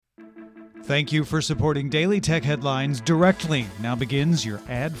Thank you for supporting Daily Tech Headlines directly. Now begins your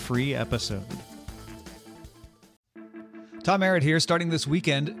ad-free episode. Tom Merritt here. Starting this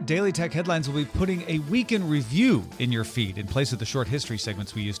weekend, Daily Tech Headlines will be putting a week in review in your feed in place of the short history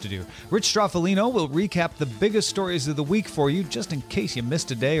segments we used to do. Rich Stroffolino will recap the biggest stories of the week for you, just in case you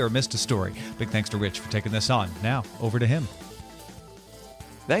missed a day or missed a story. Big thanks to Rich for taking this on. Now, over to him.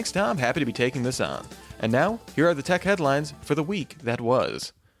 Thanks, Tom. Happy to be taking this on. And now, here are the tech headlines for the week that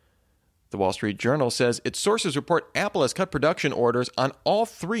was. The Wall Street Journal says its sources report Apple has cut production orders on all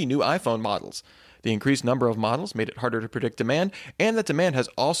 3 new iPhone models. The increased number of models made it harder to predict demand, and that demand has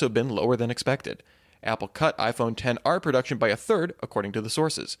also been lower than expected. Apple cut iPhone XR production by a third, according to the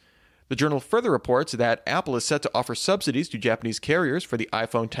sources. The journal further reports that Apple is set to offer subsidies to Japanese carriers for the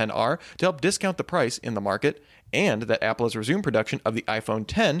iPhone XR to help discount the price in the market, and that Apple has resumed production of the iPhone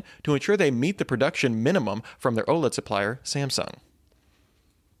X to ensure they meet the production minimum from their OLED supplier, Samsung.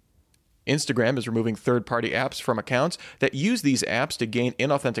 Instagram is removing third-party apps from accounts that use these apps to gain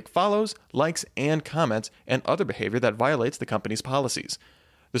inauthentic follows, likes, and comments, and other behavior that violates the company's policies.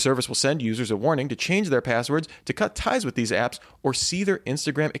 The service will send users a warning to change their passwords, to cut ties with these apps, or see their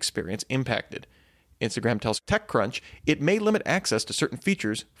Instagram experience impacted. Instagram tells TechCrunch it may limit access to certain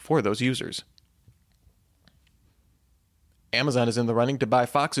features for those users. Amazon is in the running to buy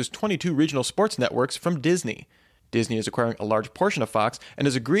Fox's 22 regional sports networks from Disney. Disney is acquiring a large portion of Fox and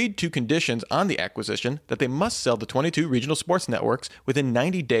has agreed to conditions on the acquisition that they must sell the 22 regional sports networks within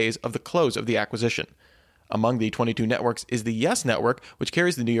 90 days of the close of the acquisition. Among the 22 networks is the Yes Network, which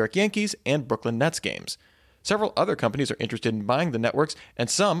carries the New York Yankees and Brooklyn Nets games. Several other companies are interested in buying the networks, and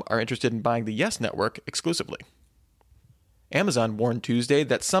some are interested in buying the Yes Network exclusively. Amazon warned Tuesday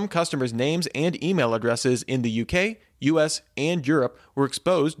that some customers' names and email addresses in the UK, US, and Europe were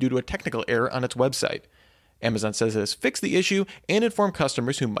exposed due to a technical error on its website. Amazon says it has fixed the issue and informed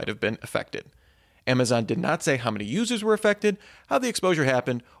customers who might have been affected. Amazon did not say how many users were affected, how the exposure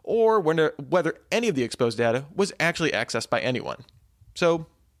happened, or whether any of the exposed data was actually accessed by anyone. So,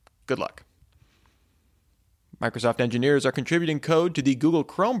 good luck. Microsoft engineers are contributing code to the Google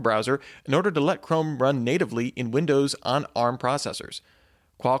Chrome browser in order to let Chrome run natively in Windows on ARM processors.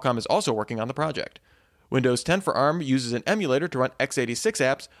 Qualcomm is also working on the project. Windows 10 for ARM uses an emulator to run x86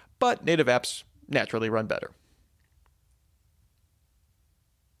 apps, but native apps naturally run better.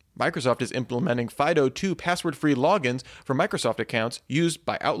 Microsoft is implementing FIDO2 password-free logins for Microsoft accounts used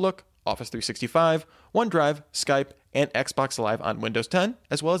by Outlook, Office 365, OneDrive, Skype, and Xbox Live on Windows 10,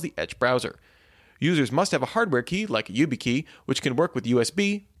 as well as the Edge browser. Users must have a hardware key, like a YubiKey, which can work with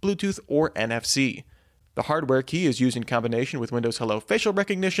USB, Bluetooth, or NFC. The hardware key is used in combination with Windows Hello facial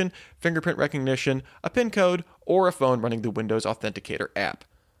recognition, fingerprint recognition, a PIN code, or a phone running the Windows Authenticator app.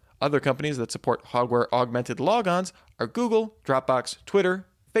 Other companies that support hardware-augmented logons are Google, Dropbox, Twitter,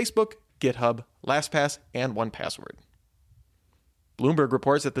 Facebook, GitHub, LastPass, and 1Password. Bloomberg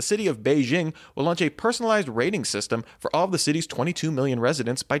reports that the city of Beijing will launch a personalized rating system for all of the city's 22 million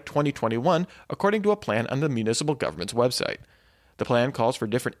residents by 2021, according to a plan on the municipal government's website. The plan calls for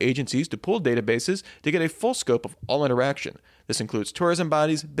different agencies to pool databases to get a full scope of all interaction. This includes tourism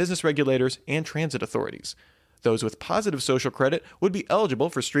bodies, business regulators, and transit authorities. Those with positive social credit would be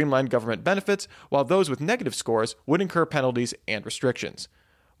eligible for streamlined government benefits, while those with negative scores would incur penalties and restrictions.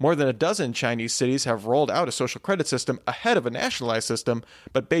 More than a dozen Chinese cities have rolled out a social credit system ahead of a nationalized system,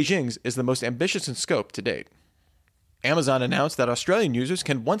 but Beijing's is the most ambitious in scope to date. Amazon announced that Australian users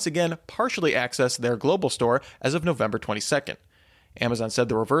can once again partially access their global store as of November 22nd. Amazon said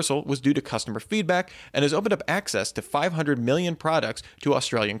the reversal was due to customer feedback and has opened up access to 500 million products to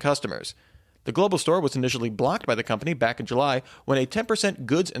Australian customers. The global store was initially blocked by the company back in July when a 10%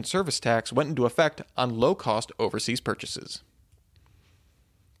 goods and service tax went into effect on low-cost overseas purchases.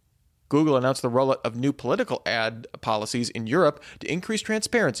 Google announced the rollout of new political ad policies in Europe to increase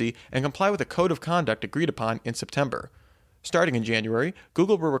transparency and comply with a code of conduct agreed upon in September. Starting in January,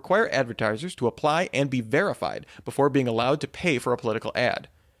 Google will require advertisers to apply and be verified before being allowed to pay for a political ad.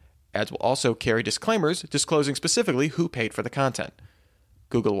 Ads will also carry disclaimers disclosing specifically who paid for the content.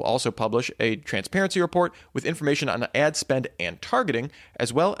 Google will also publish a transparency report with information on ad spend and targeting,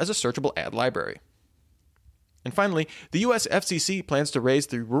 as well as a searchable ad library. And finally, the US FCC plans to raise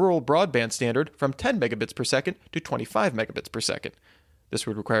the rural broadband standard from 10 megabits per second to 25 megabits per second. This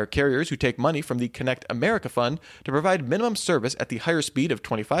would require carriers who take money from the Connect America Fund to provide minimum service at the higher speed of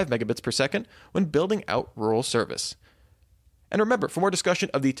 25 megabits per second when building out rural service. And remember, for more discussion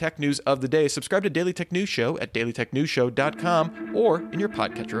of the tech news of the day, subscribe to Daily Tech News Show at dailytechnewsshow.com or in your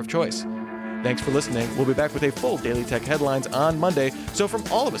podcatcher of choice. Thanks for listening. We'll be back with a full Daily Tech Headlines on Monday. So from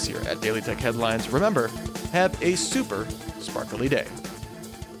all of us here at Daily Tech Headlines, remember, have a super sparkly day.